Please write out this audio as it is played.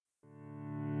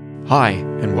Hi,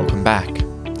 and welcome back.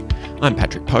 I'm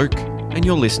Patrick Polk, and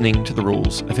you're listening to The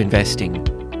Rules of Investing.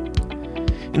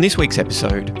 In this week's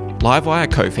episode,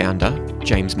 Livewire co-founder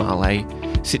James Marley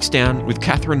sits down with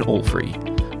Catherine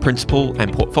Allfrey, Principal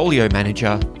and Portfolio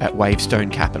Manager at Wavestone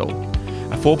Capital,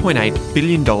 a $4.8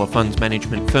 billion funds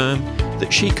management firm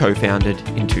that she co-founded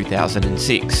in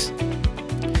 2006.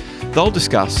 They'll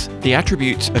discuss the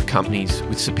attributes of companies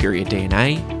with superior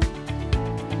DNA.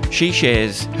 She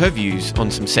shares her views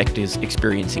on some sectors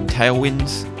experiencing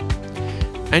tailwinds,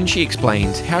 and she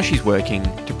explains how she's working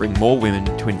to bring more women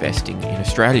to investing in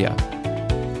Australia.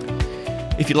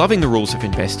 If you're loving the rules of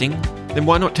investing, then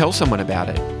why not tell someone about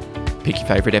it? Pick your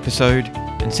favourite episode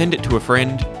and send it to a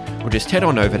friend, or just head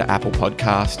on over to Apple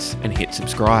Podcasts and hit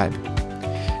subscribe.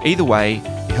 Either way,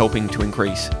 you're helping to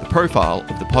increase the profile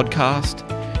of the podcast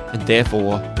and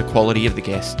therefore the quality of the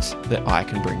guests that I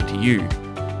can bring to you.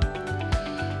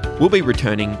 We'll be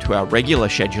returning to our regular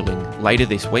scheduling later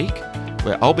this week,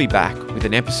 where I'll be back with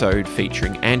an episode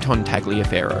featuring Anton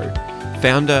Tagliaferro,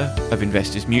 founder of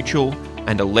Investors Mutual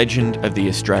and a legend of the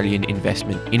Australian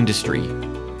investment industry.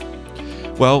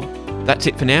 Well, that's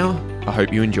it for now. I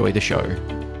hope you enjoy the show.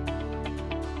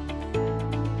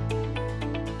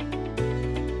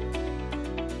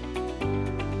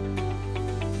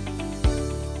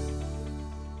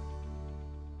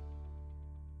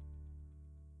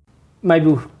 Maybe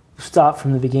we'll start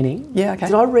from the beginning. Yeah, okay.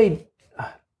 Did I read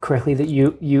correctly that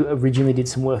you originally did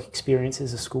some work experience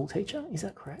as a school teacher? Is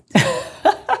that correct?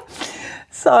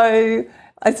 So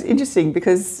it's interesting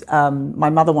because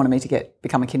my mother wanted me to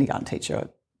become a kindergarten teacher,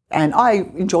 and I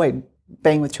enjoyed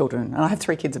being with children, and I have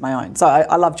 3 kids of my own, so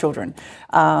I love children.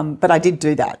 But I did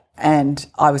do that, and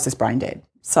I was just brain dead.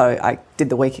 So I did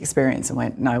the week experience and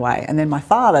went, no way. And then my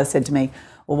father said to me,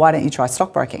 well, why don't you try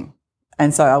stockbroking?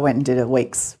 And so I went and did a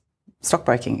week's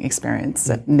stockbroking experience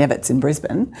at Nevitt's in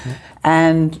Brisbane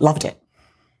and loved it.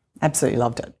 Absolutely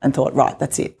loved it, and thought, right,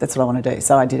 that's it. That's what I want to do.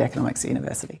 So I did economics at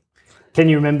university. Can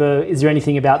you remember, is there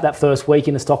anything about that first week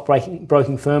in a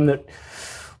stockbroking firm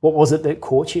what was it that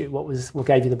caught you? What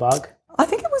gave you the bug? I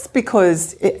think it was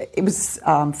because it was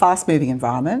fast-moving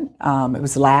environment. It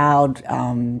was loud.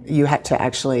 You had to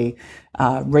actually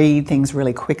read things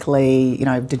really quickly,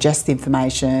 digest the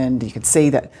information. You could see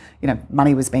that,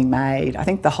 money was being made. I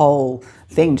think the whole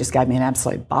thing just gave me an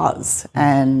absolute buzz.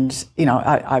 And,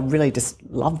 I really just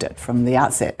loved it from the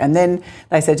outset. And then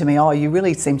they said to me, oh, you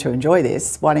really seem to enjoy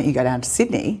this. Why don't you go down to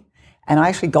Sydney? And I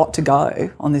actually got to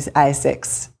go on this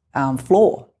ASX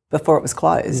floor before it was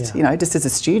closed, just as a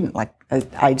student, like at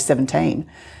age 17,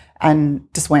 and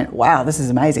just went, wow, this is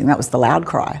amazing. That was the loud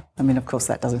cry. I mean, of course,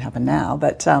 that doesn't happen now,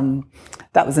 but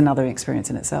that was another experience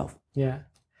in itself. Yeah.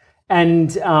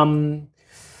 And,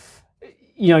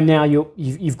 now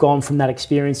you've gone from that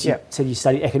experience. You said you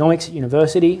studied economics at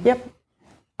university. Yep.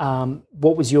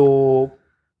 What was your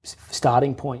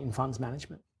starting point in funds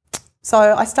management? So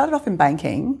I started off in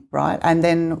banking, right? And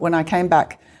then when I came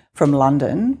back from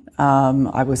London,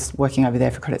 I was working over there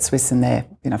for Credit Suisse in their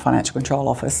financial control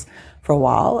office for a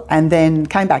while, and then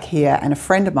came back here, and a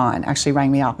friend of mine actually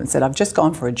rang me up and said, I've just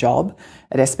gone for a job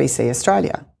at SBC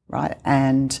Australia, right?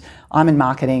 And I'm in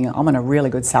marketing, I'm on a really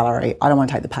good salary, I don't want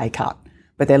to take the pay cut,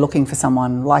 but they're looking for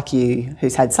someone like you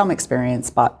who's had some experience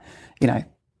but,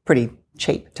 pretty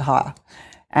cheap to hire.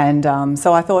 And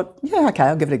so I thought, yeah, okay,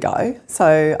 I'll give it a go.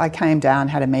 So I came down,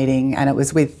 had a meeting, and it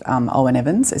was with Owen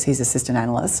Evans as his assistant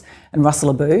analyst, and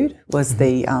Russell Abood was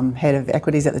the head of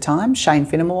equities at the time. Shane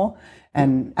Finnemore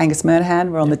and Angus Murnahan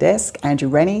were on the desk. Andrew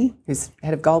Rennie, who's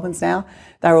head of Goldman's now,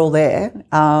 they were all there.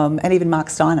 And even Mark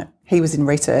Steinert, he was in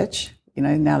research,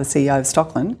 now the CEO of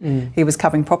Stockland. He was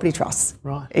covering property trusts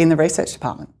in the research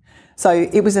department. So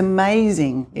it was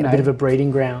amazing. A bit of a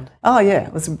breeding ground. Oh, yeah,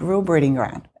 it was a real breeding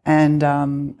ground. And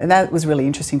that was really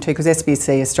interesting too, because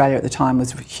SBC Australia at the time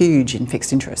was huge in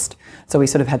fixed interest. So we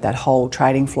sort of had that whole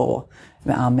trading floor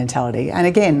mentality. And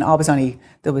again,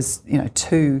 there was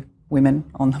 2 women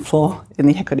on the floor in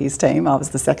the equities team. I was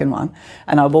the second one.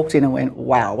 And I walked in and went,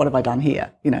 wow, what have I done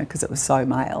here? Because it was so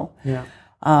male. Yeah.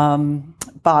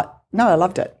 But no, I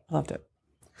loved it.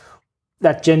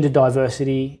 That gender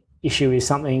diversity issue is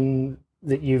something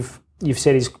that you've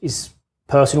said is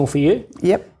personal for you.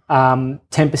 Yep.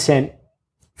 10%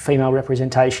 female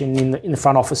representation in the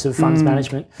front office of funds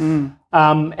management.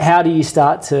 How do you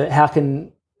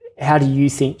how do you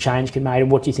think change can be made,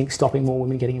 and what do you think is stopping more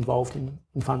women getting involved in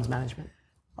funds management?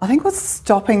 I think what's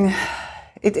stopping,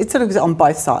 it's sort of on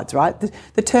both sides, right?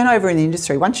 The turnover in the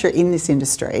industry, once you're in this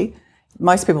industry,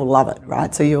 most people love it,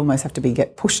 right? So you almost have to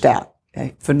get pushed out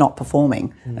for not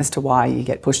performing as to why you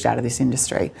get pushed out of this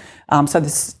industry. So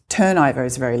this turnover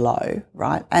is very low,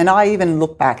 right? And I even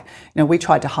look back, we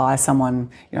tried to hire someone,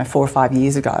 4 or 5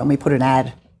 years ago, and we put an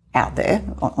ad out there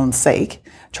on Seek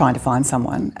trying to find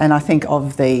someone. And I think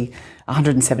of the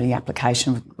 170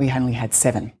 applications, we only had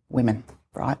 7 women,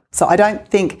 right? So I don't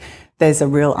think there's a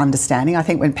real understanding. I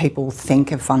think when people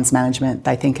think of funds management,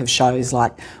 they think of shows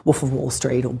like Wolf of Wall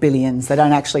Street or Billions. They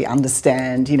don't actually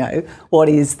understand, what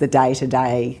is the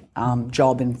day-to-day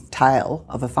job and tale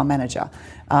of a fund manager.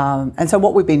 And so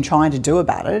what we've been trying to do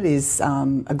about it is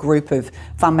a group of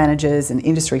fund managers and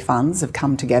industry funds have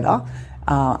come together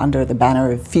under the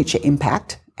banner of Future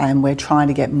Impact, and we're trying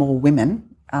to get more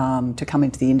women to come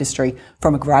into the industry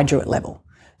from a graduate level.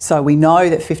 So we know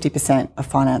that 50% of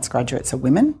finance graduates are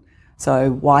women.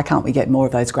 So why can't we get more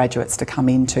of those graduates to come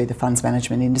into the funds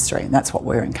management industry? And that's what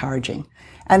we're encouraging.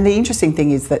 And the interesting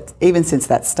thing is that even since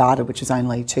that started, which was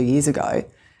only 2 years ago,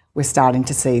 we're starting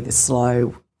to see the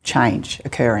slow change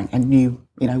occurring and new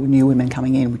women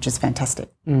coming in, which is fantastic.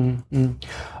 Mm-hmm.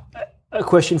 A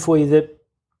question for you that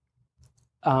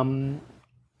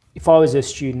if I was a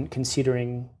student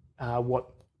considering what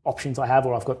options I have,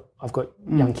 or I've got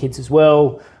young kids as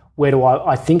well, where do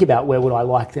I think about where would I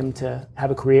like them to have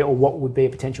a career, or what would be a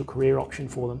potential career option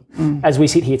for them? As we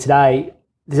sit here today,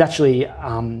 there's actually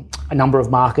a number of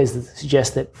markers that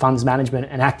suggest that funds management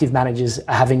and active managers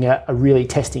are having a really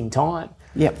testing time.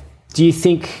 Yep. Do you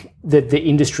think that the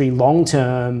industry long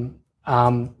term,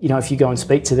 if you go and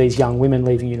speak to these young women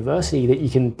leaving university, that you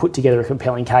can put together a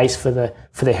compelling case for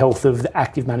the health of the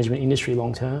active management industry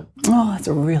long term? Oh, that's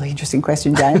a really interesting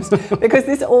question, James, because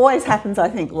this always happens, I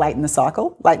think, late in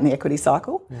the equity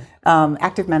cycle. Yeah.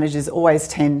 Active managers always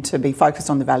tend to be focused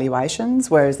on the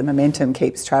valuations, whereas the momentum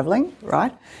keeps travelling,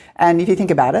 right? And if you think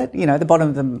about it, the bottom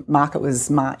of the market was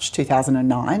March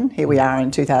 2009. Here we are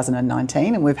in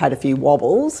 2019, and we've had a few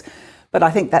wobbles, but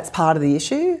I think that's part of the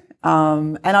issue.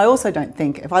 And I also don't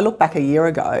think, if I look back a year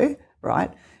ago,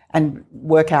 right, and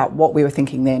work out what we were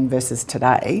thinking then versus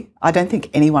today, I don't think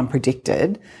anyone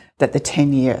predicted that the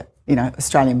 10-year,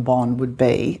 Australian bond would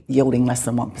be yielding less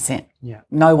than 1%. Yeah.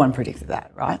 No one predicted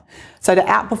that, right? So to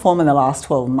outperform in the last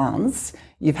 12 months,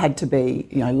 you've had to be,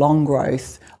 long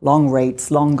growth, long REITs,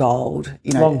 long gold,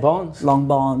 long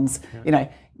bonds,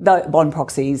 the bond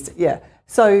proxies, yeah.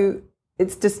 So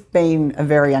it's just been a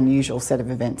very unusual set of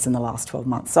events in the last 12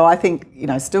 months. So I think,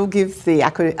 still give the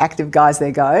active guys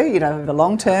their go. Over the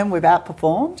long term, we've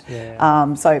outperformed. Yeah.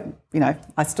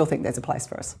 I still think there's a place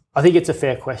for us. I think it's a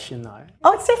fair question, though.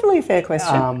 Oh, it's definitely a fair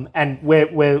question. And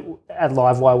we're at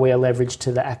Livewire, we are leveraged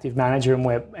to the active manager, and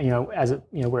we're,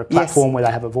 we're a platform where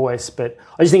they have a voice. But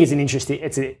I just think it's an interesting.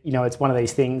 It's one of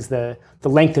these things. The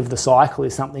length of the cycle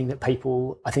is something that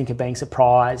people, I think, are being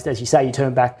surprised. As you say, you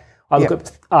turn back. I look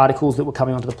at articles that were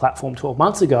coming onto the platform 12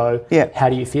 months ago. Yeah. How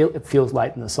do you feel? It feels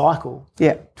late in the cycle.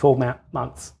 Yeah. 12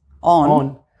 months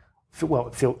on. Well,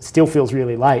 it still feels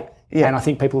really late. Yeah. And I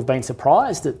think people have been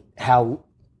surprised at how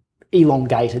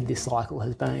elongated this cycle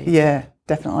has been. Yeah,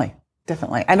 definitely.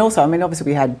 And also, obviously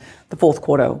we had the fourth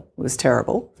quarter was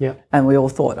terrible. Yeah. And we all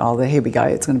thought, here we go.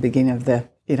 It's going to begin of the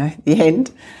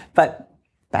end. But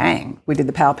bang, we did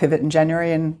the power pivot in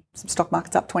January and stock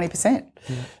market's up 20%.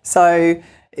 Yeah. So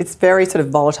it's very sort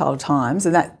of volatile times,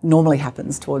 and that normally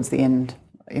happens towards the end,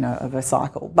 of a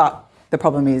cycle. But the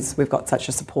problem is we've got such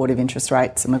a supportive interest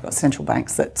rates, and we've got central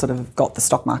banks that sort of got the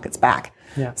stock markets back.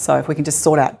 Yeah. So if we can just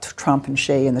sort out Trump and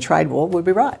Xi and the trade war, we'll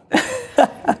be right.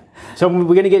 So we're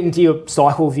going to get into your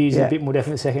cycle views in a bit more depth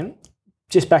in a second.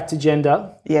 Just back to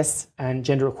gender. Yes. And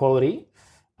gender equality.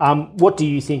 What do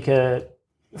you think are,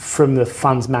 from the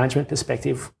funds management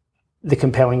perspective, the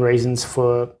compelling reasons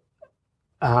for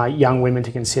young women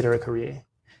to consider a career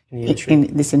in the industry?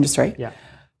 In this industry? Yeah.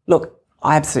 Look,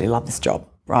 I absolutely love this job,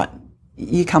 right?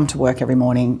 You come to work every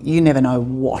morning, you never know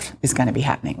what is going to be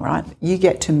happening, right? You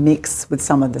get to mix with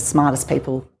some of the smartest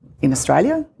people in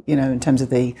Australia, in terms of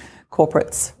the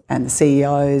corporates and the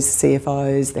CEOs,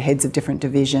 CFOs, the heads of different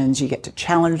divisions. You get to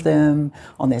challenge them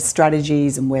on their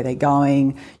strategies and where they're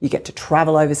going. You get to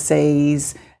travel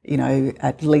overseas,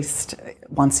 at least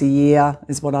once a year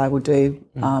is what I would do,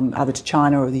 either to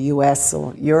China or the US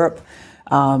or Europe.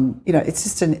 It's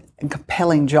just a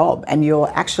compelling job, and you're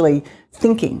actually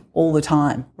thinking all the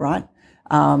time, right?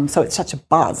 So it's such a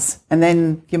buzz, and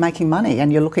then you're making money,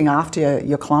 and you're looking after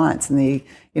your clients and the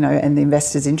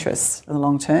investors' interests in the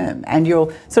long term, and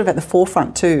you're sort of at the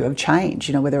forefront too of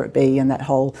change. Whether it be in that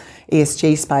whole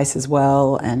ESG space as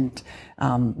well, and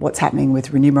what's happening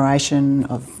with remuneration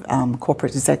of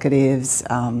corporate executives,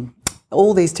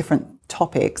 all these different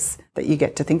topics that you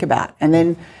get to think about, and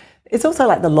then it's also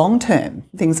like the long term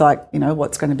things like,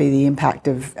 what's going to be the impact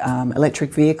of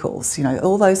electric vehicles,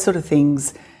 all those sort of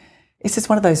things. It's just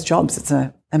one of those jobs. It's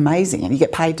amazing, and you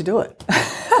get paid to do it.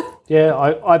 Yeah,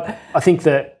 I think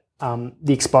that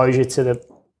the exposure to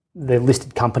the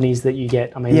listed companies that you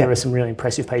get, there are some really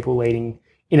impressive people leading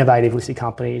innovative listed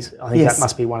companies. I think that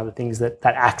must be one of the things that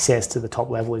access to the top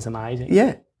level is amazing.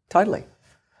 Yeah, totally.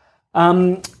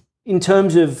 In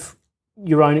terms of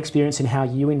your own experience in how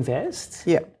you invest,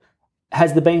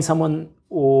 has there been someone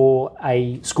or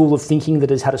a school of thinking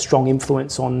that has had a strong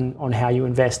influence on how you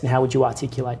invest, and how would you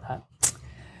articulate that?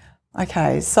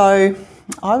 Okay, so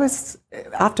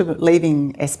after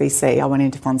leaving SBC, I went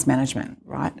into funds management,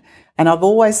 right? And I've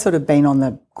always sort of been on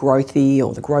the growthy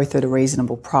or the growth at a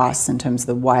reasonable price in terms of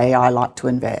the way I like to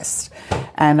invest.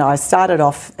 And I started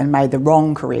off and made the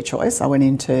wrong career choice. I went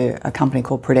into a company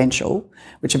called Prudential,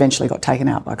 which eventually got taken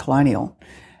out by Colonial.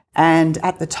 And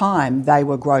at the time, they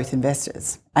were growth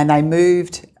investors. And they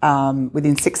moved,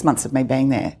 within 6 months of me being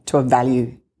there, to a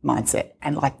value mindset,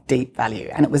 and like deep value.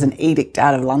 And it was an edict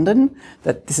out of London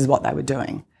that this is what they were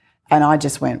doing. And I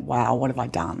just went, wow, what have I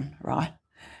done, right?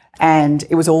 And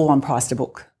it was all on price to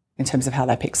book in terms of how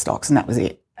they pick stocks, and that was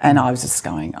it. And I was just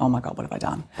going, oh my God, what have I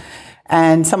done?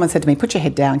 And someone said to me, put your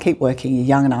head down, keep working, you're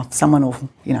young enough, someone will,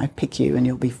 pick you and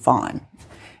you'll be fine.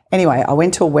 Anyway, I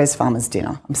went to a Wesfarmers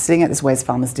dinner. I'm sitting at this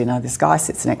Wesfarmers dinner, this guy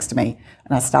sits next to me,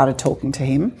 and I started talking to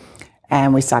him.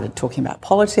 And we started talking about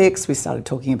politics, we started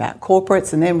talking about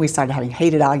corporates, and then we started having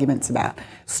heated arguments about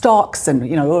stocks and,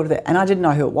 all of that. And I didn't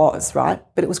know who it was, right?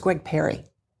 But it was Greg Perry.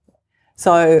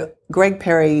 So Greg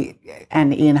Perry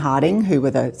and Ian Harding, who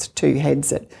were the two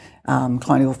heads at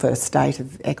Colonial First State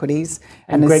of Equities.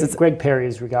 And Greg Perry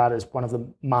is regarded as one of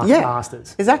the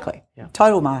masters. Exactly. Yeah.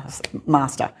 Total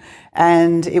master.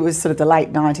 And it was sort of the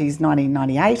late 90s,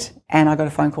 1998, and I got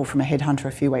a phone call from a headhunter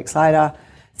a few weeks later.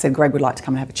 Said Greg would like to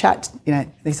come and have a chat.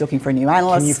 He's looking for a new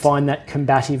analyst. Can you find that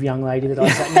combative young lady that I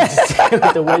sat next to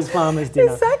at the Wesfarmers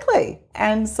dinner? Exactly.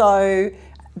 And so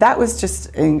that was just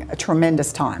a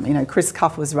tremendous time. Chris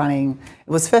Cuff was running, it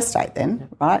was First State then,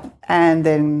 right? And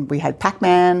then we had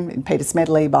Pac-Man and Peter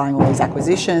Smedley buying all these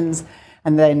acquisitions.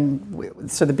 And then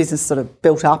so the business sort of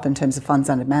built up in terms of funds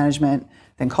under management.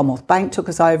 Then Commonwealth Bank took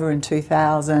us over in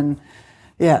 2000.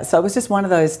 Yeah, so it was just one of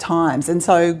those times. And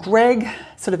so Greg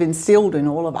sort of instilled in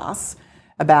all of us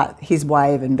about his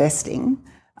way of investing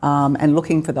and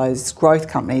looking for those growth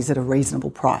companies at a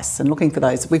reasonable price, and looking for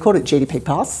those, we called it GDP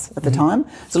plus at the time,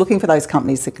 so looking for those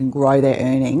companies that can grow their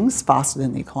earnings faster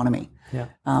than the economy. Yeah.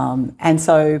 And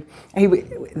so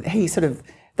he sort of,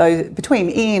 between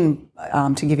Ian,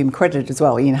 to give him credit as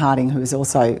well, Ian Harding, who was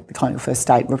also the Colonial First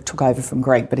State, took over from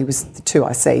Greg, but he was the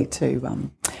 2IC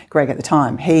to Greg at the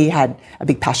time. He had a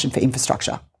big passion for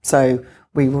infrastructure. So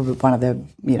we were one of the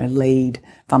lead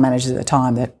fund managers at the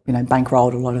time that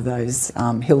bankrolled a lot of those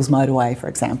Hills Motorway, for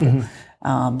example.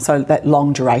 Mm-hmm. So that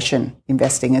long duration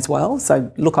investing as well.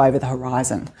 So look over the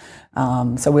horizon.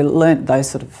 So we learnt those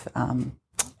sort of,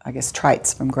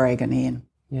 traits from Greg and Ian.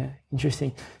 Yeah,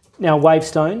 interesting. Now,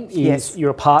 Wavestone is,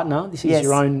 you're a partner. This is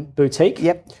your own boutique.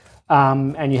 Yep.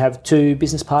 And you have two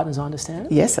business partners, I understand.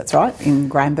 Yes, that's right, in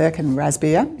Graeme, Burke and Raaz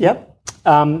Bhuyan. Yep.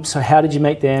 So how did you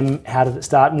meet them? How did it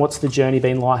start? And what's the journey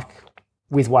been like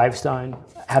with Wavestone,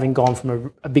 having gone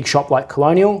from a big shop like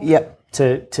Colonial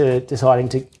to deciding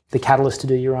to the catalyst to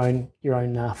do your own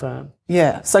firm?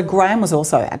 Yeah. So Graeme was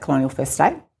also at Colonial First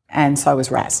State, and so was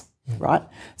Raaz, right?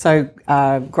 So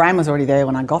Graeme was already there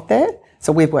when I got there.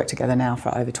 So we've worked together now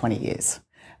for over 20 years.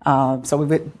 So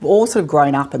we've all sort of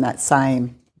grown up in that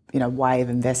same, way of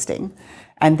investing.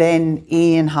 And then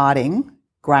Ian Harding,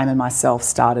 Graeme and myself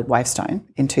started Wavestone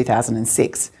in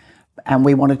 2006. And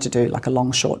we wanted to do like a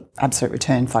long, short, absolute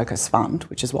return focused fund,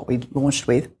 which is what we launched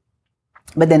with.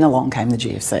 But then along came the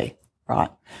GFC, right?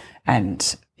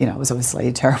 And, it was obviously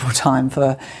a terrible time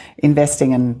for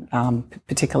investing in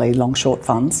particularly long, short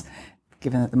funds,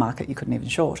 given that the market you couldn't even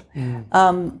short.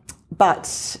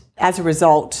 But as a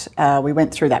result, we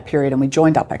went through that period and we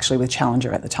joined up actually with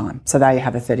Challenger at the time. So they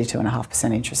have a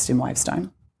 32.5% interest in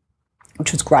Wavestone,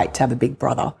 which was great to have a big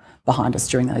brother behind us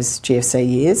during those GFC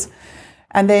years.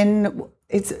 And then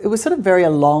it was sort of a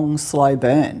long, slow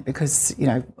burn because,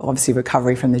 obviously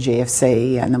recovery from the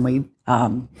GFC, and then we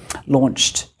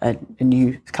launched a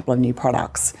couple of new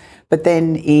products. But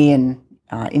then Ian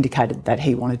indicated that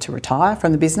he wanted to retire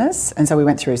from the business. And so we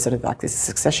went through sort of like this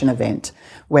succession event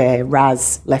where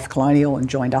Raaz left Colonial and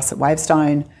joined us at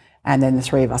Wavestone, and then the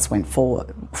three of us went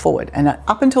forward. And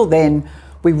up until then,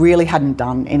 we really hadn't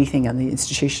done anything in the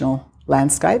institutional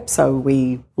landscape. So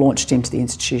we launched into the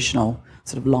institutional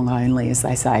sort of long only, as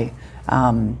they say,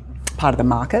 part part of the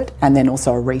market, and then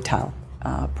also a retail,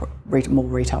 more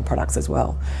retail products as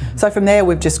well. Mm-hmm. So from there,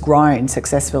 we've just grown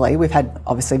successfully. We've had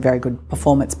obviously very good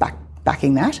performance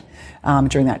backing that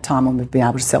during that time when we've been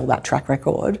able to sell that track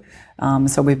record.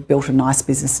 So we've built a nice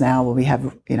business now where we have,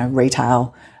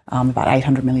 retail, about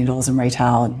 $800 million in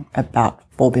retail and about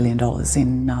 $4 billion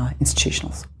in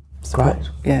institutionals. Great.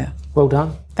 Yeah. Well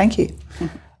done. Thank you.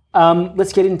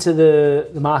 Let's get into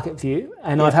the market view.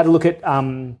 And I've had a look at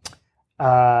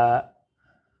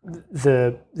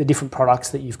the different products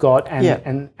that you've got.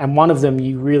 And one of them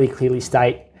you really clearly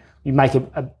state, you make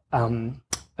a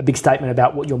big statement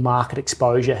about what your market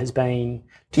exposure has been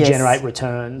to generate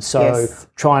returns. So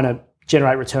trying to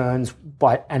generate returns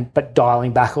but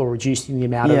dialing back or reducing the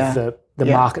amount of the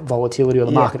market volatility or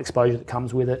the market exposure that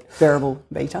comes with it. Variable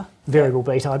beta.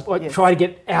 I try to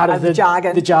get out of the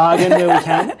jargon where we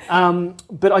can.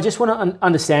 But I just want to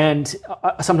understand,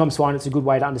 I sometimes find it's a good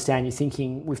way to understand your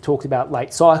thinking. We've talked about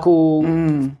late cycle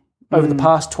over the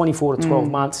past 24 to 12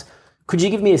 months. Could you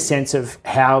give me a sense of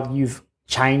how you've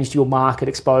changed your market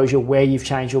exposure, where you've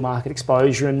changed your market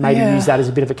exposure, and maybe use that as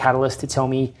a bit of a catalyst to tell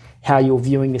me how you're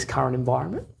viewing this current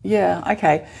environment? Yeah,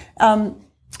 okay.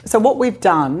 So what we've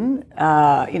done,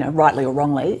 rightly or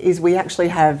wrongly, is we actually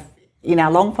have, in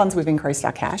our long funds, we've increased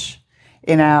our cash.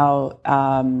 In our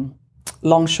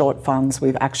long short funds,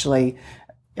 we've actually,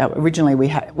 originally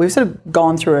we've sort of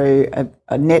gone through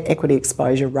a net equity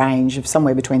exposure range of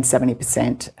somewhere between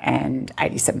 70% and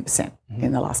 87%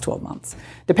 in the last 12 months,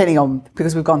 depending on,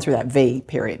 because we've gone through that V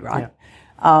period, right?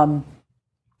 Yeah.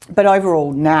 But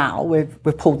overall now we've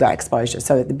pulled that exposure.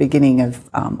 So at the beginning of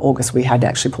August we had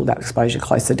actually pulled that exposure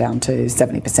closer down to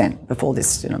 70% before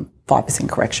this 5%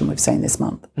 correction we've seen this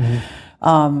month.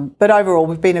 But overall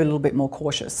we've been a little bit more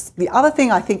cautious. The other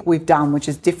thing I think we've done, which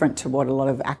is different to what a lot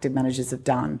of active managers have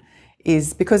done,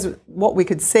 is because what we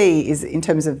could see is in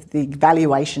terms of the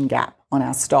valuation gap on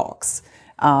our stocks,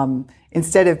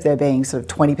 instead of there being sort of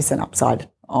 20% upside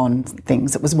on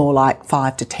things, it was more like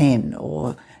 5 to 10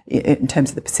 or in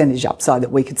terms of the percentage upside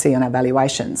that we could see on our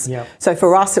valuations. Yep. So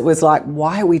for us, it was like,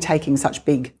 why are we taking such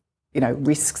big,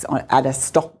 risks at a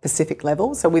stock specific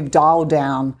level? So we've dialed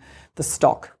down the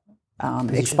stock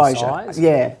exposure. Size?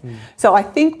 Yeah. So I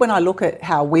think when I look at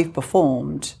how we've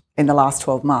performed in the last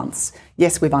 12 months,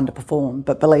 yes, we've underperformed,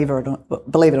 but believe it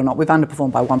or not, we've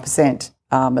underperformed by 1%,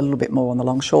 a little bit more on the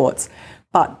long shorts.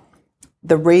 But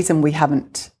the reason we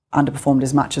haven't underperformed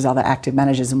as much as other active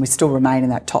managers and we still remain in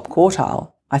that top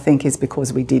quartile, I think, is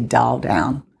because we did dial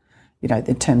down,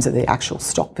 in terms of the actual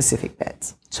stock-specific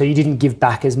bets. So you didn't give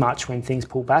back as much when things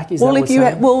pull back? If some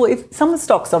of the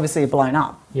stocks obviously are blown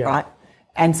up, right?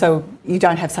 And so you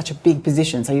don't have such a big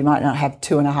position, so you might not have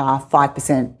 2.5%,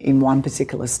 5% in one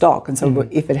particular stock. And so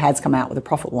if it has come out with a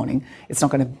profit warning, it's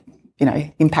not going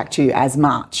to, impact you as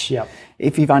much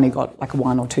if you've only got like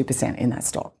 1 or 2% in that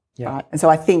stock. Yep. Right? And so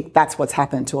I think that's what's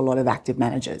happened to a lot of active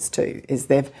managers too, is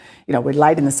they've, we're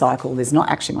late in the cycle, there's not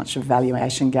actually much of a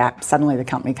valuation gap. Suddenly the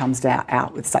company comes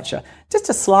out with just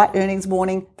a slight earnings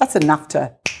warning. That's enough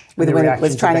to, when it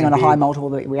was trading on a high multiple,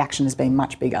 the reaction has been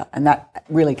much bigger, and that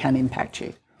really can impact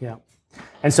you. Yeah.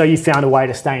 And so you found a way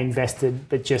to stay invested,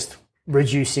 but just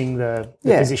reducing the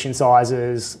position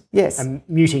sizes and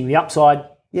muting the upside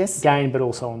gain, but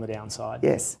also on the downside.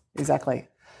 Yes, exactly.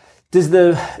 Does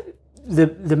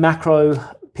the macro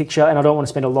picture, and I don't want to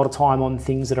spend a lot of time on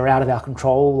things that are out of our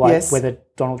control, like whether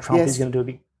Donald Trump is going to do a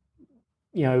big,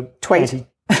 tweet,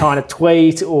 anti-China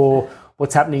tweet, or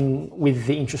what's happening with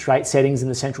the interest rate settings in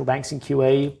the central banks in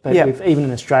QE. But even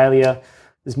in Australia,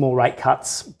 there's more rate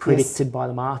cuts predicted by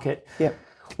the market. Yep.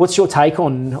 What's your take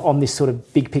on this sort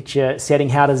of big picture setting?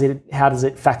 How does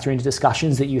it factor into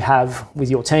discussions that you have with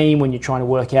your team when you're trying to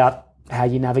work out how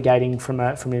you're navigating from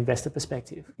an investor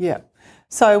perspective? Yeah.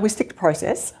 So we stick to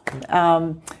process.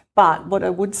 But what I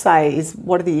would say is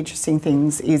one of the interesting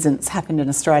things is, and it's happened in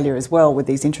Australia as well with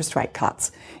these interest rate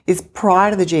cuts, is prior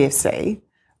to the GFC,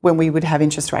 when we would have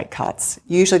interest rate cuts,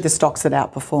 usually the stocks that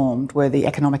outperformed were the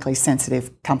economically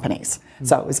sensitive companies.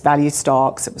 So it was value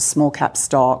stocks, it was small cap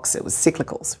stocks, it was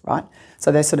cyclicals, right?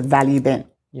 So they're sort of value bent.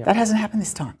 Yep. That hasn't happened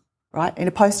this time, right? In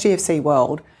a post-GFC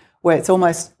world where it's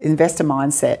almost investor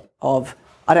mindset of,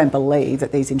 I don't believe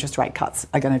that these interest rate cuts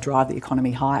are going to drive the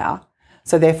economy higher.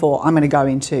 So therefore, I'm going to go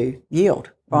into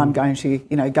yield, or I'm going to,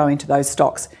 go into those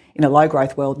stocks in a low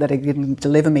growth world that are going to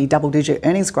deliver me double-digit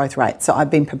earnings growth rates. So I've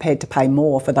been prepared to pay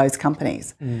more for those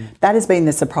companies. That has been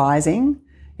the surprising,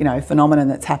 phenomenon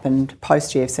that's happened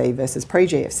post-GFC versus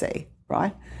pre-GFC,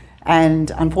 right?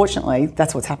 And unfortunately,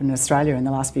 that's what's happened in Australia in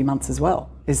the last few months as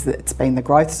well, is that it's been the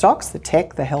growth stocks, the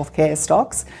tech, the healthcare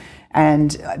stocks,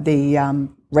 and the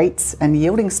REITs and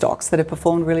yielding stocks that have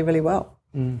performed really, really well.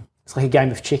 It's like a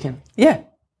game of chicken. Yeah.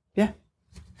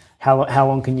 How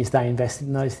long can you stay invested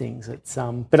in those things? It's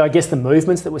but I guess the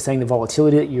movements that we're seeing, the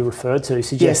volatility that you referred to,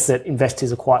 suggests that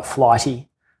investors are quite flighty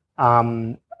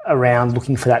around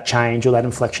looking for that change or that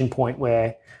inflection point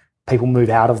where people move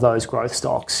out of those growth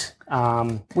stocks.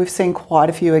 We've seen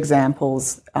quite a few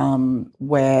examples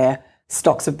where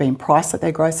stocks have been priced at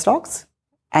their growth stocks,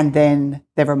 and then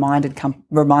they've reminded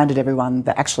everyone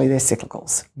that actually they're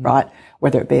cyclicals, right?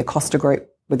 Whether it be a Costa Group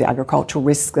with the agricultural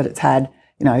risk that it's had,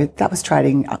 that was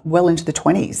trading well into the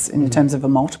 20s in terms of a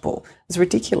multiple. It's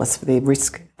ridiculous for the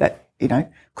risk that,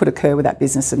 could occur with that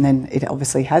business, and then it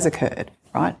obviously has occurred,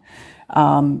 right?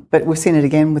 But we've seen it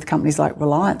again with companies like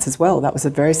Reliance as well. That was a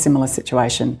very similar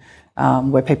situation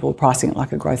where people were pricing it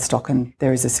like a growth stock, and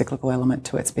there is a cyclical element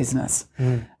to its business.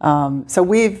 So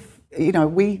we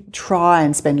try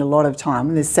and spend a lot of time,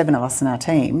 and there's 7 of us in our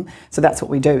team, so that's what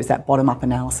we do, is that bottom-up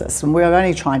analysis. And we're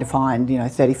only trying to find,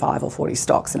 35 or 40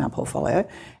 stocks in our portfolio,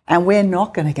 and we're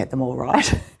not going to get them all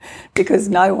right because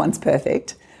no one's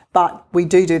perfect. But we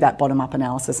do that bottom-up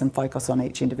analysis and focus on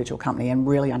each individual company and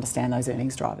really understand those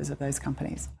earnings drivers of those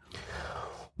companies.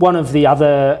 One of the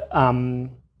other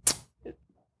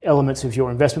elements of your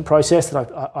investment process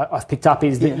that I've picked up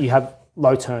is that you have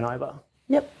low turnover.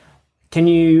 Yep. Can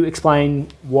you explain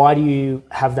why do you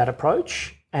have that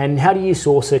approach, and how do you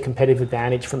source a competitive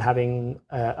advantage from having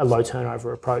a low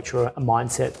turnover approach or a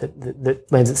mindset that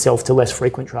lends itself to less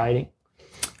frequent trading?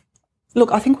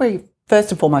 Look, I think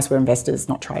first and foremost, we're investors,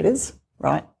 not traders,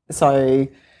 right? So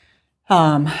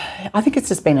I think it's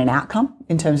just been an outcome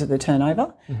in terms of the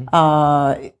turnover.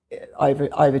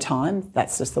 Over time,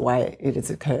 that's just the way it has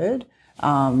occurred.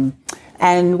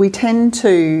 And we tend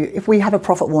to, if we have a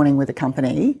profit warning with a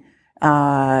company,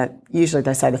 usually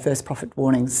they say the first profit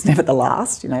warning's never the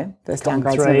last, first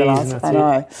downgrade's never the last. I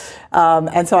know.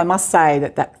 And so I must say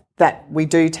that we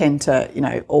do tend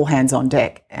to, all hands on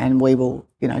deck, and we will,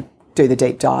 do the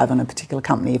deep dive on a particular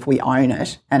company if we own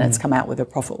it and it's come out with a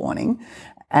profit warning.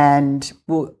 And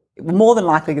we'll more than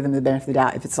likely give them the benefit of the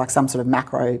doubt if it's like some sort of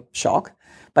macro shock.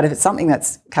 But if it's something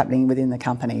that's happening within the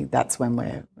company, that's when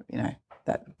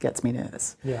that gets me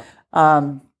nervous. Yeah.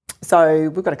 So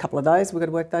we've got a couple of those. We've got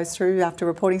to work those through after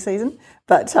reporting season.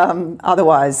 But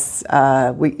otherwise,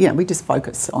 we just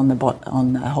focus on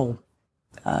the whole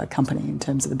company in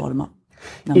terms of the bottom up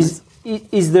numbers.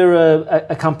 Is there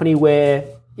a company where,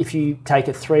 if you take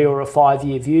a 3 or a 5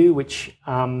 year view, which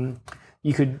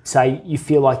you could say you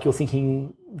feel like you're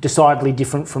thinking decidedly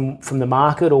different from the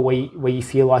market, or where you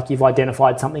feel like you've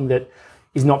identified something that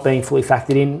is not being fully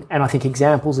factored in? And I think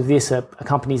examples of this are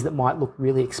companies that might look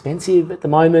really expensive at the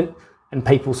moment, and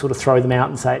people sort of throw them out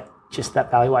and say, just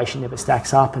that valuation never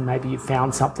stacks up, and maybe you've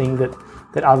found something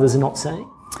that others are not seeing.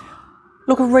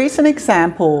 Look, a recent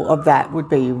example of that would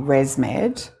be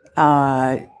ResMed.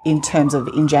 In terms of,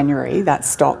 in January, that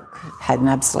stock had an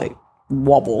absolute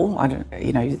wobble.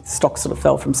 Stock sort of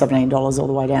fell from $17 all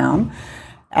the way down.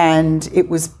 And it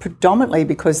was predominantly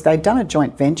because they'd done a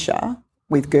joint venture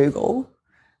with Google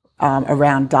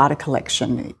around data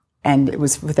collection, and it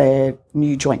was for their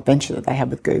new joint venture that they had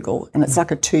with Google. And it's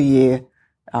like a 2-year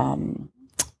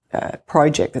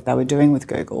project that they were doing with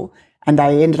Google, and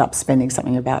they ended up spending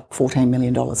something about $14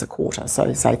 million a quarter,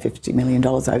 so say $50 million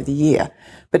over the year.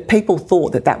 But people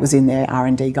thought that was in their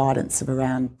R&D guidance of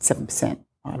around 7%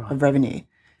 of revenue.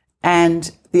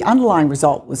 And the underlying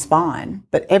result was fine,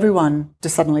 but everyone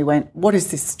just suddenly went, what is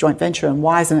this joint venture, and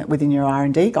why isn't it within your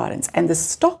R&D guidance? And the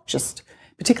stock just,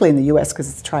 particularly in the US,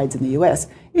 because it trades in the US,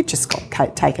 it just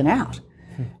got taken out.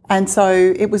 And so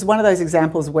it was one of those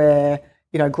examples where,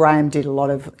 Graeme did a lot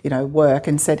of, work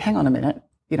and said, hang on a minute,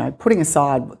 putting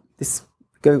aside this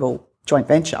Google joint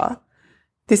venture,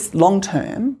 this long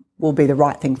term will be the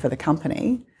right thing for the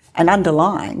company, and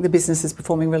underlying the business is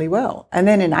performing really well. And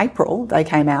then in April, they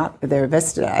came out with their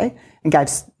Investor Day and gave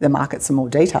the market some more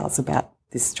details about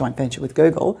this joint venture with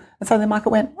Google. And so the market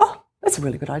went, oh, that's a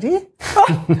really good idea.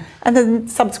 Oh. And then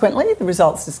subsequently, the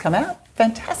results just come out.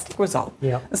 Fantastic result.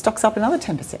 Yeah. The stock's up another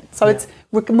 10%. So it's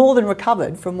more than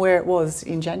recovered from where it was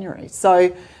in January.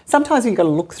 So sometimes you've got to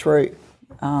look through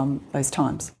those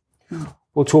times.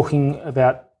 Well, talking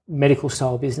about medical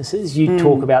style businesses, you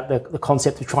talk about the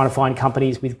concept of trying to find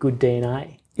companies with good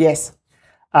DNA. Yes.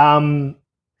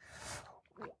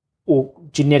 Or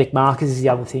genetic markers is the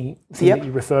other thing that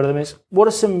you refer to them as. What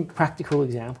are some practical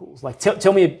examples? Like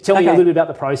tell me a little bit about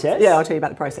the process. Yeah, I'll tell you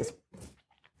about the process.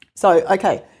 So,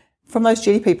 from those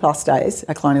GDP plus days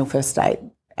at Colonial First State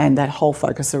and that whole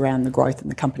focus around the growth in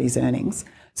the company's earnings,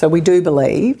 So we do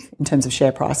believe, in terms of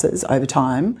share prices over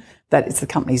time, that it's the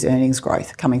company's earnings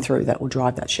growth coming through that will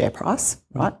drive that share price,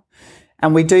 right?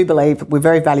 And we do believe we're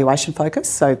very valuation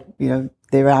focused. So,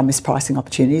 there are mispricing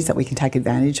opportunities that we can take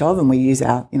advantage of, and we use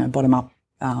our, bottom-up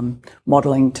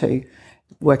modelling to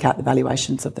work out the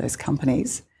valuations of those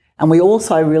companies. And we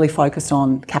also really focused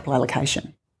on capital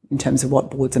allocation in terms of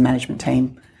what boards and management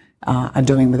team are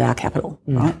doing with our capital,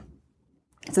 right?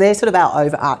 So they're sort of our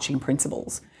overarching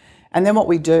principles. And then what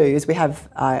we do is we have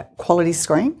a quality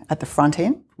screen at the front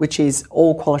end, which is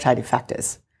all qualitative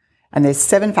factors. And there's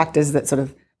 7 factors that sort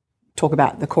of talk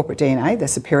about the corporate DNA, the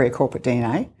superior corporate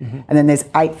DNA. And then there's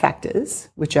 8 factors,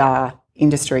 which are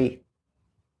industry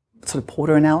sort of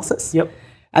Porter analysis. Yep.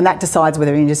 And that decides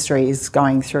whether industry is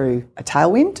going through a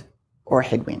tailwind or a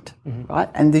headwind, right?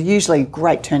 And they're usually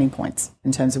great turning points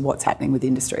in terms of what's happening with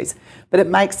industries. But it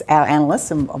makes our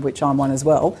analysts, and of which I'm one as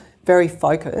well, very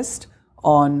focused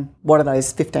on what are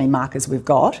those 15 markers we've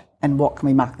got and what can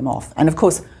we mark them off. And of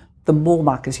course, the more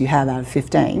markers you have out of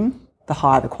 15, the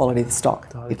higher the quality of the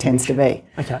stock it tends to be.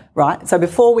 Okay. Right? So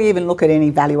before we even look at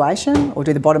any valuation or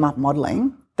do the bottom-up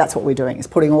modelling, that's what we're doing, is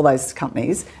putting all those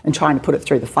companies and trying to put it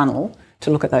through the funnel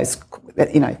to look at those,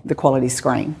 the quality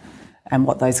screen and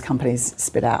what those companies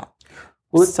spit out.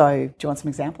 Well, so do you want some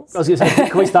examples? I was going to say,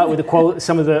 can we start with the quality,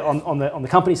 some of the on the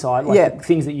company side, like the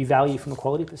things that you value from a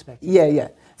quality perspective? Yeah.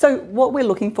 So what we're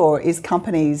looking for is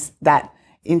companies that,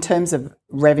 in terms of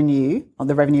revenue, on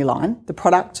the revenue line, the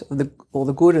product or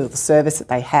the good or the service that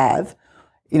they have,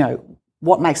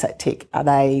 what makes that tick? Are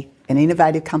they an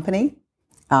innovative company?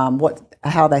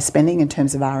 How are they spending in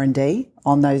terms of R&D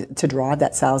on those to drive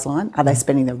that sales line? Are they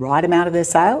spending the right amount of their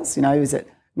sales? Is it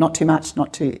not too much,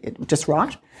 not too just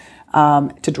right,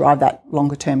 to drive that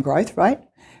longer term growth rate?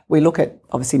 We look at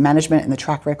obviously management and the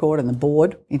track record and the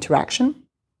board interaction.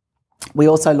 We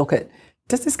also look at,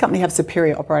 does this company have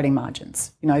superior operating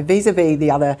margins? Vis-a-vis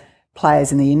the other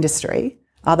players in the industry,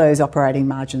 are those operating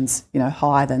margins,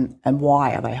 higher than, and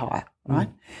why are they higher, right?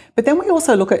 But then we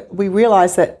also we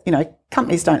realise that,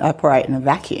 companies don't operate in a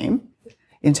vacuum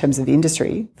in terms of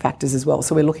industry factors as well.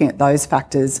 So we're looking at those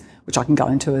factors, which I can go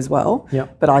into as well.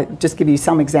 Yep. But I just give you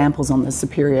some examples on the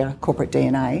superior corporate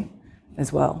DNA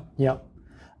as well. Yeah.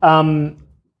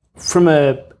 From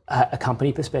a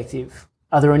company perspective,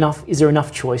 is there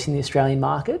enough choice in the Australian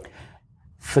market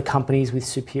for companies with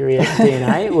superior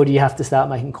DNA, or do you have to start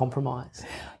making compromise?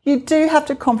 You do have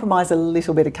to compromise a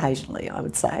little bit occasionally, I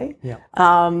would say. Yeah.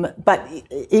 But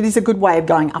it is a good way of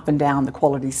going up and down the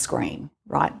quality screen,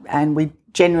 right? And we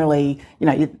generally,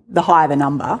 the higher the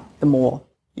number, the more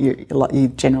you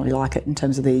generally like it in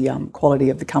terms of the quality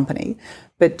of the company.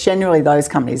 But generally those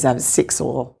companies have 6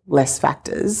 or less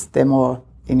factors. They're more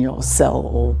in your sell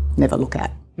or never look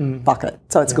at bucket.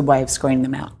 So it's a good way of screening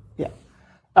them out. Yeah.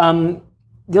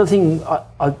 The other thing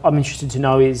I'm interested to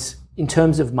know is, in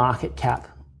terms of market cap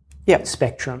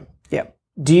spectrum,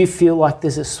 do you feel like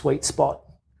there's a sweet spot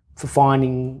for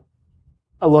finding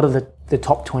a lot of the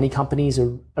top 20 companies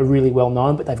are really well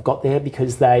known, but they've got there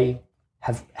because they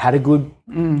have had a good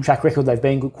track record, they've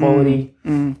been good quality.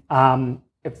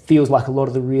 It feels like a lot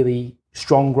of the really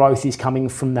strong growth is coming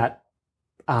from that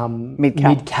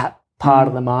mid-cap part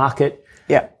of the market.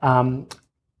 Yeah.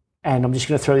 And I'm just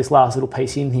going to throw this last little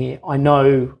piece in here. I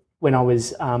know when I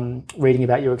was reading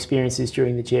about your experiences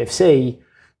during the GFC,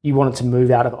 you wanted to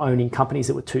move out of owning companies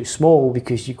that were too small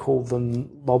because you called them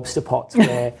lobster pots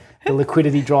where the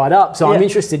liquidity dried up. So I'm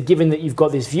interested, given that you've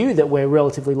got this view that we're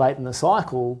relatively late in the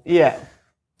cycle,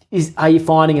 are you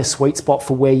finding a sweet spot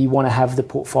for where you want to have the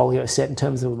portfolio set in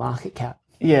terms of a market cap?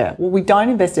 Yeah, well, we don't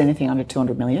invest anything under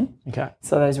 200 million. Okay.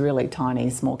 So those really tiny,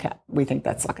 small cap, we think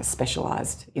that's like a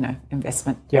specialised,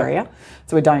 investment area.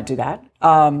 So we don't do that.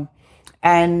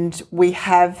 And we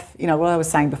have, what I was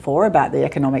saying before about the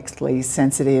economically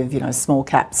sensitive, small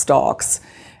cap stocks,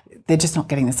 they're just not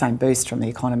getting the same boost from the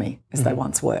economy as they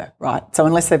once were, right? So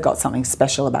unless they've got something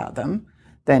special about them,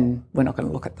 then we're not going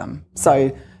to look at them.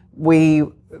 So we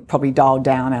probably dialed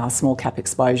down our small cap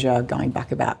exposure going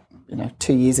back about,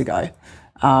 2 years ago.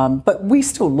 But we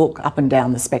still look up and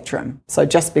down the spectrum. So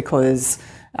just because,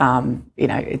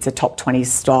 it's a top 20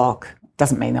 stock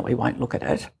doesn't mean that we won't look at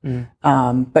it.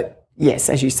 But yes,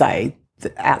 as you say,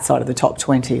 outside of the top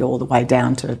 20 all the way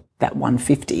down to that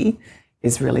 150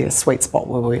 is really a sweet spot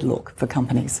where we look for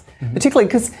companies. Particularly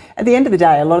because at the end of the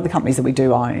day, a lot of the companies that we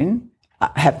do own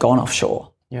have gone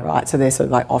offshore, right? So they're sort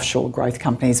of like offshore growth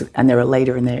companies and they're a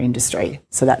leader in their industry.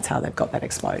 So that's how they've got that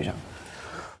exposure.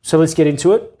 So let's get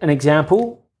into it. An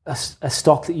example, a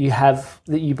stock that you have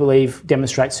that you believe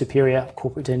demonstrates superior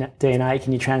corporate DNA.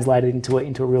 Can you translate it into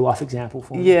a real life example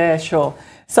for me? Yeah, sure.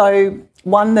 So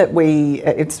One that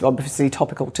it's obviously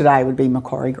topical today would be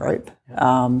Macquarie Group.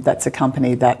 That's a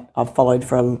company that I've followed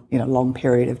for a long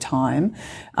period of time.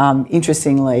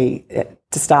 Interestingly,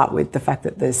 to start with, the fact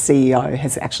that the CEO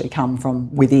has actually come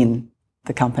from within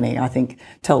the company, I think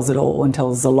tells it all and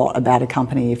tells a lot about a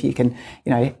company if you can,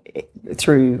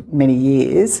 through many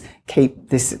years, keep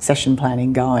this succession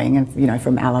planning going. And,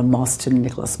 from Alan Moss to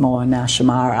Nicholas Moore and now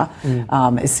Shamara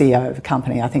as CEO of a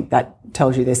company, I think that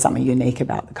tells you there's something unique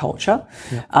about the culture.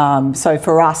 Yeah. So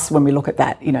for us, when we look at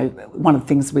that, one of the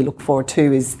things we look forward to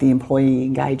is the employee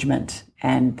engagement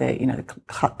and the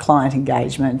client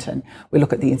engagement, and we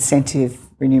look at the incentive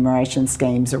remuneration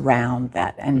schemes around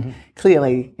that. And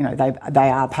clearly, they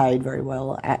are paid very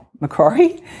well at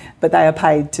Macquarie, but they are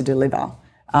paid to deliver.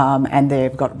 And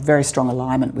they've got very strong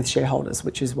alignment with shareholders,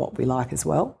 which is what we like as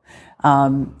well.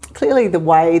 Clearly, the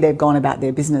way they've gone about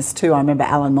their business too, I remember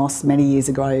Alan Moss many years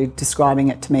ago describing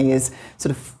it to me as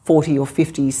sort of 40 or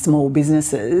 50 small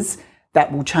businesses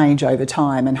that will change over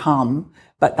time and hum,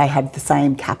 but they have the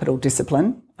same capital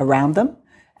discipline around them.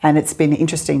 And it's been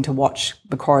interesting to watch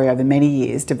Macquarie over many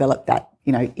years develop that,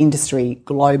 industry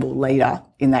global leader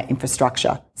in that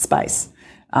infrastructure space,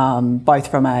 both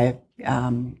from a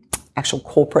actual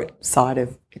corporate side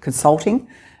of consulting,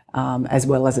 as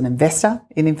well as an investor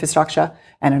in infrastructure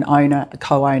and an owner, a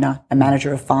co-owner, a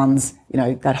manager of funds.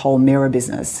 That whole mirror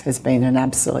business has been an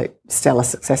absolute stellar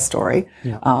success story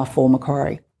for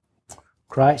Macquarie.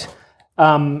 Great.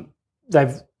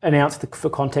 They've announced, for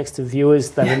context of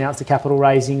viewers, they've announced the capital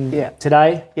raising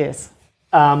today. Yes.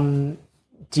 Can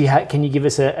you give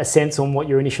us a sense on what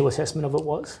your initial assessment of it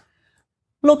was?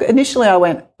 Look, initially I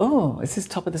went, is this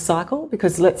top of the cycle?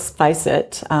 Because let's face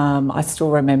it, I still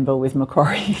remember with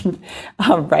Macquarie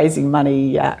raising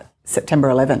money September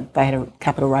 11th. They had a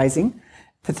capital raising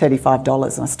for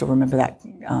 $35, and I still remember that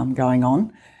going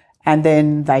on. And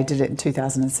then they did it in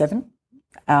 2007.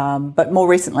 But more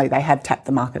recently, they have tapped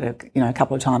the market, a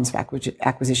couple of times for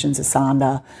acquisitions,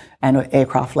 Asanda and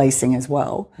aircraft leasing as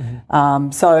well.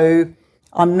 So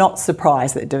I'm not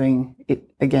surprised that they're doing it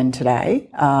again today.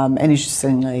 And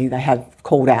interestingly, they have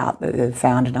called out that they've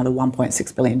found another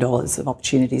 $1.6 billion of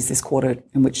opportunities this quarter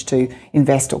in which to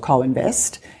invest or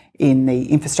co-invest in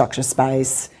the infrastructure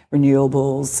space,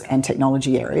 renewables and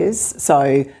technology areas.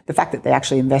 So the fact that they're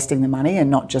actually investing the money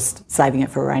and not just saving it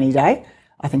for a rainy day,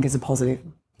 I think is a positive.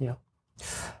 Yeah.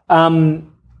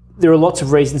 There are lots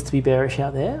of reasons to be bearish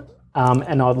out there,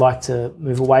 and I'd like to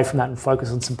move away from that and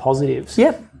focus on some positives.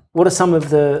 Yep. What are some of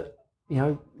the,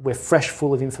 we're fresh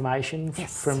full of information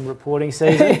from reporting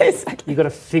season. Exactly. You've got to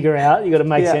figure out, you've got to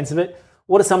make sense of it.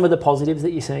 What are some of the positives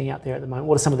that you're seeing out there at the moment?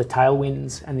 What are some of the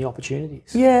tailwinds and the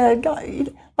opportunities? Yeah,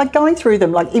 going through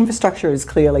them, infrastructure is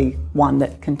clearly one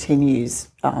that continues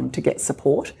to get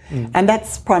support. And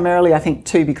that's primarily, I think,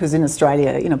 too, because in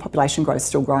Australia, population growth is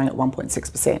still growing at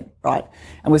 1.6%, right?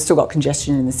 And we've still got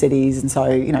congestion in the cities. And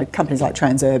so, companies like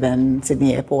Transurban,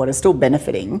 Sydney Airport are still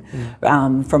benefiting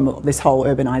from this whole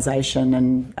urbanisation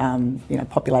and,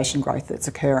 population growth that's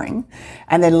occurring.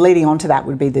 And then leading on to that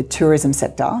would be the tourism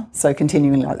sector. So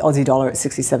continuing Aussie dollar at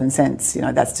 67 cents,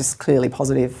 that's just clearly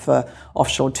positive for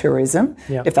offshore tourism,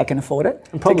 if they can afford it.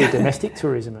 And probably domestic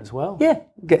tourism as well. Yeah,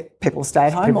 get people stay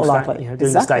at home more likely. Doing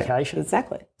the staycation.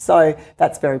 Exactly. So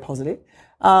that's very positive.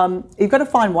 You've got to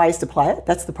find ways to play it.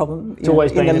 That's the problem. It's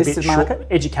always been in the a bit listed market. short.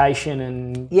 Education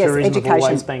and tourism have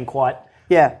always been quite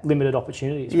limited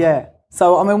opportunities. Yeah. Right?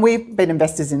 So, we've been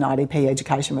investors in IDP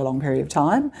education for a long period of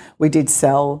time. We did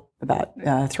sell about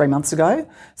 3 months ago.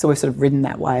 So we've sort of ridden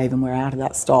that wave and we're out of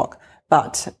that stock.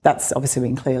 But that's obviously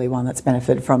been clearly one that's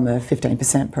benefited from the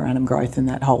 15% per annum growth in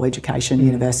that whole education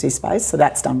university space. So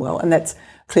that's done well. And that's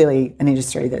clearly an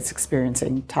industry that's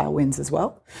experiencing tailwinds as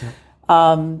well.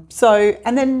 And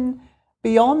then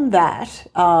beyond that,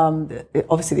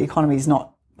 obviously the economy is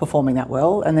not performing that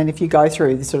well. And then if you go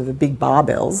through the sort of the big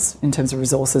barbells in terms of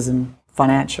resources and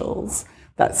financials,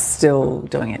 that's still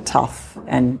doing it tough.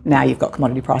 And now you've got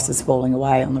commodity prices falling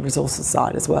away on the resources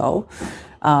side as well.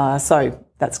 So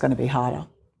that's going to be harder.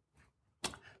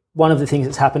 One of the things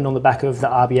that's happened on the back of the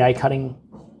RBA cutting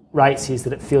rates is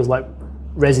that it feels like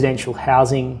residential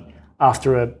housing,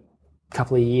 after a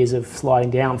couple of years of sliding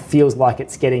down, feels like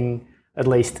it's getting at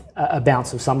least a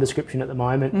bounce of some description at the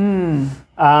moment.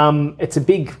 It's a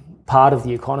big part of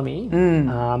the economy.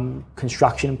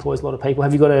 Construction employs a lot of people.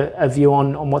 Have you got a view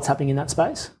on what's happening in that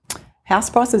space? House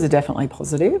prices are definitely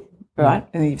positive, right?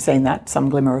 And you've seen that, some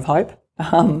glimmer of hope.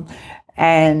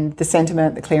 And the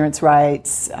sentiment, the clearance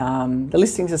rates, the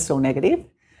listings are still negative.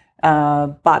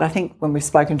 But I think when we've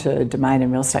spoken to domain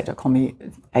and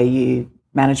realestate.com.au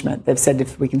management. They've said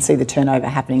if we can see the turnover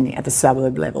happening at the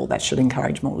suburb level, that should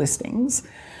encourage more listings.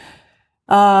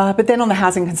 But then on the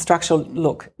housing construction,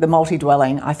 look, the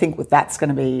multi-dwelling, I think that's going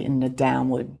to be in a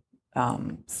downward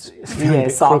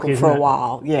cycle for a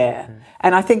while. Yeah.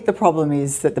 And I think the problem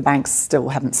is that the banks still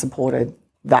haven't supported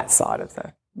that side of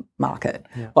the market.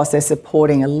 Yeah. Whilst they're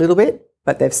supporting a little bit,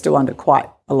 but they're still under quite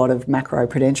a lot of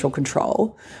macro-prudential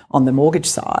control on the mortgage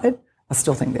side, I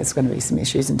still think there's going to be some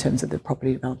issues in terms of the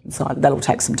property development side. That'll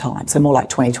take some time. So more like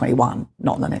 2021,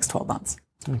 not in the next 12 months.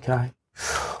 Okay.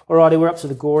 All righty, we're up to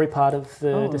the gory part of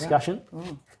the discussion.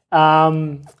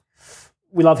 Right.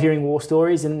 We love hearing war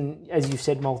stories, and as you've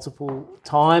said multiple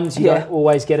times, you don't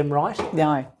always get them right.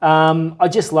 No.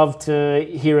 I'd just love to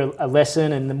hear a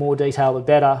lesson, and the more detail the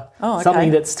better. Oh, okay.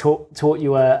 Something that's taught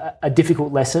you a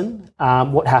difficult lesson,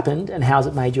 what happened, and how's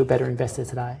it made you a better investor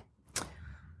today?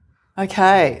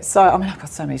 Okay, so I've got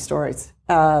so many stories,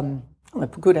 the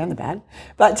good and the bad.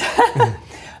 But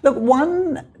look,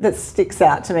 one that sticks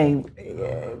out to me,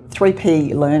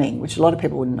 3P learning, which a lot of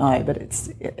people wouldn't know, but it's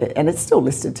still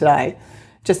listed today.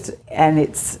 And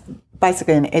it's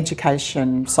basically an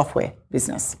education software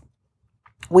business.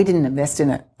 We didn't invest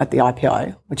in it at the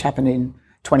IPO, which happened in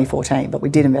 2014, but we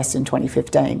did invest in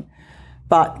 2015.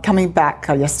 But coming back,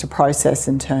 I guess, to process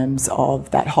in terms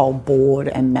of that whole board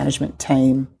and management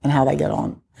team and how they get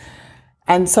on.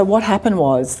 And so what happened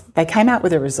was they came out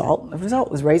with a result. The result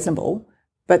was reasonable,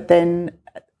 but then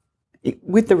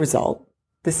with the result,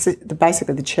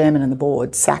 basically the chairman and the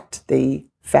board sacked the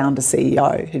founder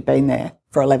CEO who'd been there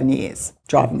for 11 years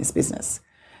driving this business.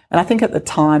 And I think at the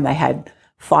time they had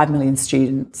 5 million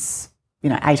students,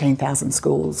 18,000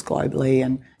 schools globally,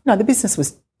 and the business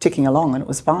was ticking along and it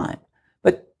was fine.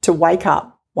 But to wake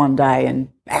up one day and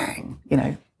bang,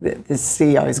 the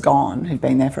CEO is gone, who'd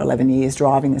been there for 11 years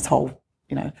driving this whole,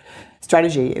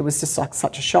 strategy, it was just like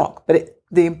such a shock. But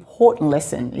the important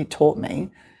lesson it taught me,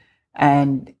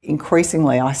 and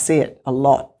increasingly I see it a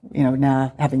lot,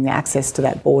 now having the access to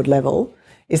that board level,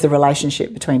 is the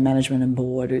relationship between management and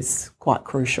board is quite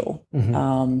crucial.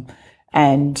 Mm-hmm.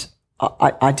 And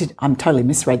I'm totally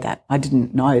misread that. I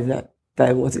didn't know that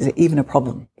there was even a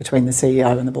problem between the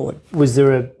CEO and the board.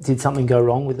 Did something go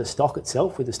wrong with the stock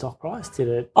itself, with the stock price?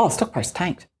 Stock price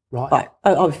tanked. Right.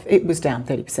 It was down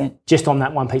 30%. Just on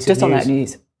that one piece of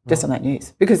news? Just on that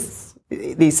news. Because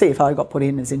the CFO got put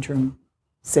in as interim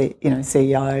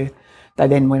CEO. They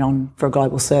then went on for a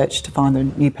global search to find a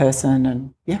new person,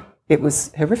 and it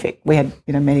was horrific. We had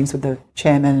meetings with the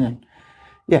chairman, and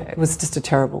it was just a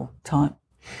terrible time.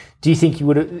 Do you think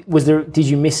did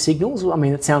you miss signals? I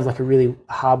mean, it sounds like a really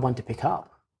hard one to pick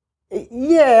up.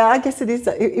 Yeah, I guess it is.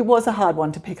 It was a hard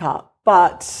one to pick up,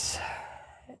 but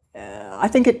I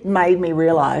think it made me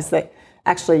realise that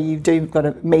actually you do got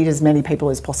to meet as many people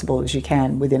as possible as you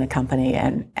can within a company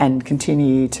and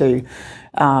continue to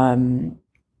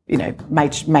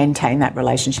maintain that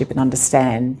relationship and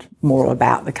understand more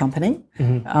about the company.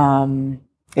 Mm-hmm.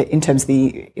 In terms of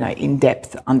the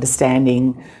in-depth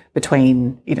understanding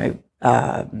between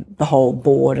the whole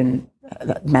board and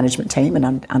the management team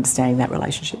and understanding that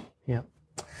relationship. Yeah,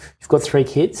 you've got 3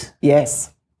 kids.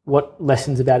 Yes. What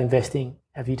lessons about investing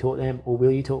have you taught them, or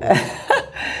will you teach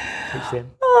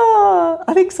them?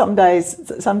 I think some days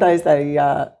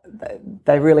they're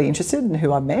really interested in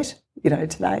who I met,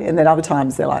 today, and then other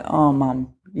times they're like, "Oh,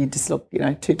 Mum, you just look,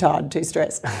 too tired, too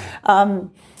stressed."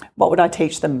 What would I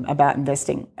teach them about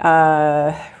investing?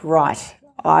 Right,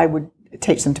 I would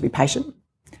teach them to be patient.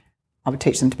 I would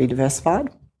teach them to be diversified.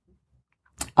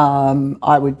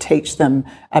 I would teach them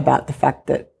about the fact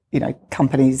that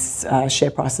companies'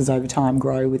 share prices over time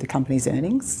grow with the company's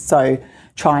earnings. So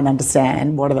try and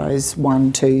understand what are those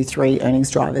 1, 2, 3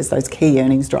 earnings drivers, those key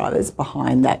earnings drivers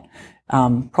behind that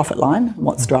profit line,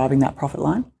 what's driving that profit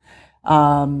line.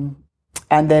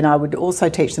 And then I would also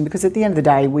teach them, because at the end of the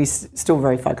day, we're still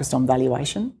very focused on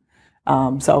valuation.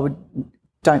 So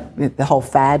the whole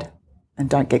fad, and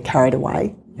don't get carried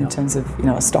away in terms of,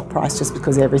 a stock price just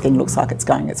because everything looks like it's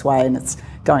going its way and it's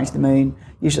going to the moon.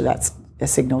 Usually that's a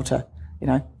signal to,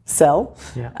 sell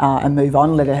and move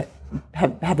on, let it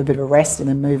have a bit of a rest, and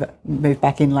then move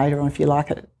back in later on if you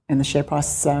like it, and the share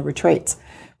price retreats.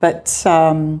 But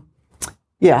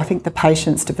I think the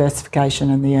patience, diversification,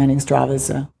 and the earnings drivers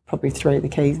are probably 3 of the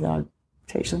keys that I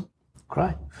teach them.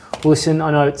 Great. Well, listen,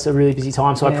 I know it's a really busy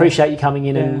time, so I appreciate you coming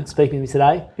in and speaking with me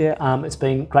today. Yeah. It's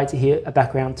been great to hear a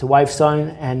background to Wavestone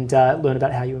and learn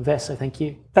about how you invest, so thank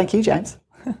you. Thank you, James.